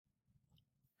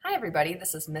Hi everybody,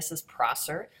 this is Mrs.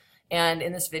 Prosser, and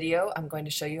in this video I'm going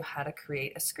to show you how to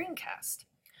create a screencast.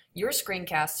 Your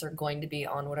screencasts are going to be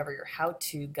on whatever your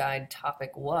how-to guide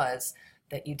topic was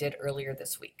that you did earlier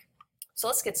this week. So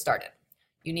let's get started.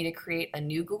 You need to create a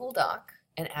new Google Doc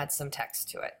and add some text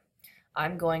to it. I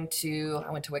went to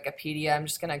Wikipedia. I'm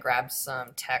just going to grab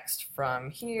some text from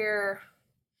here.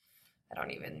 I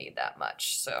don't even need that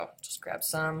much, so just grab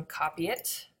some, copy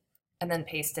it, and then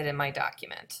paste it in my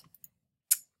document.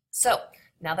 So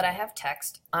now that I have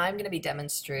text, I'm going to be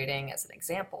demonstrating as an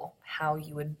example how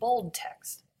you would bold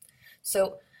text.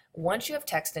 So once you have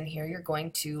text in here, you're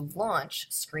going to launch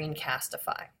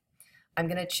Screencastify. I'm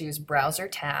going to choose Browser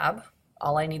tab.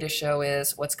 All I need to show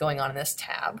is what's going on in this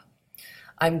tab.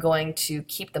 I'm going to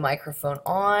keep the microphone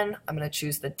on. I'm going to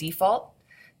choose the default.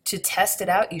 To test it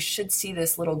out, you should see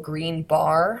this little green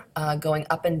bar going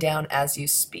up and down as you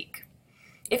speak.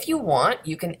 If you want,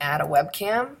 you can add a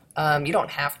webcam. You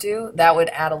don't have to. That would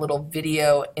add a little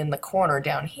video in the corner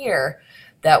down here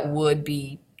that would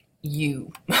be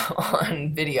you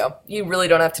on video. You really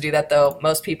don't have to do that though.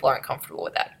 Most people aren't comfortable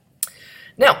with that.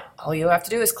 Now, all you have to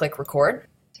do is click record.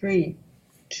 3,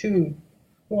 2,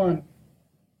 1.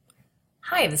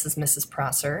 Hi, this is Mrs.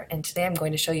 Prosser, and today I'm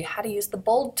going to show you how to use the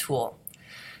bold tool.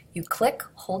 You click,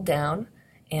 hold down,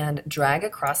 and drag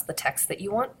across the text that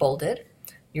you want bolded.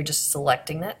 You're just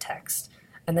selecting that text,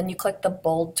 and then you click the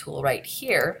bold tool right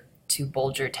here to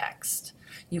bold your text.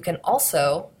 You can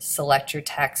also select your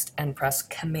text and press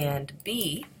Command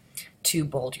B to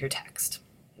bold your text.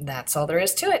 That's all there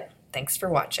is to it. Thanks for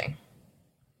watching.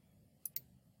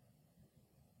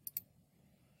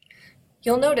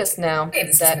 You'll notice now that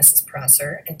This is Mrs.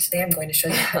 Prosser, and today I'm going to show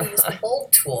you how to use the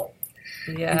bold tool.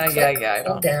 Yeah,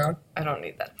 Hold down. I don't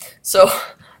need that. So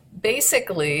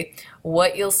basically,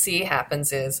 what you'll see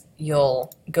happens is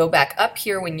you'll go back up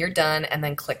here when you're done and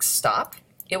then click stop.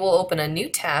 It will open a new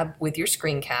tab with your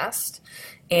screencast,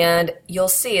 and you'll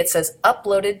see it says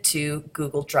uploaded to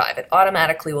Google Drive. It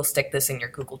automatically will stick this in your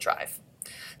Google Drive.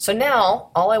 So now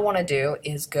all I want to do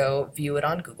is go view it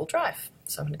on Google Drive.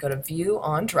 So I'm going to go to View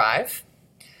on Drive,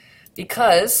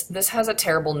 because this has a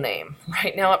terrible name.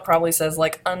 Right now it probably says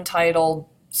like Untitled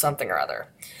something or other.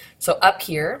 So up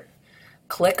here,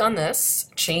 click on this,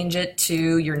 change it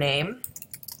to your name,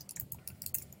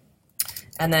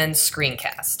 and then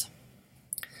Screencast.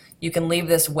 You can leave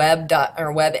this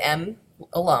WebM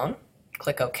alone.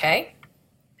 Click OK.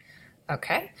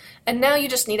 OK. And now you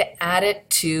just need to add it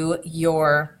to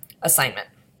your assignment.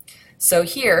 So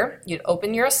here, you'd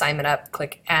open your assignment up,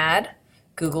 click Add,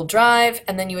 Google Drive,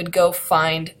 and then you would go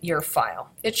find your file.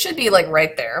 It should be like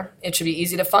right there. It should be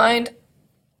easy to find.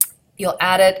 You'll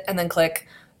add it and then click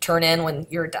Turn in when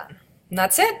you're done. And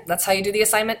that's it. That's how you do the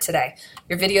assignment today.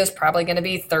 Your video is probably going to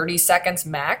be 30 seconds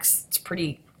max. It's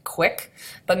pretty quick,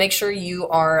 but make sure you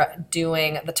are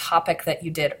doing the topic that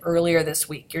you did earlier this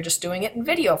week. You're just doing it in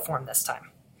video form this time.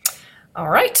 All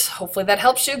right. Hopefully that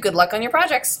helps you. Good luck on your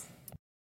projects.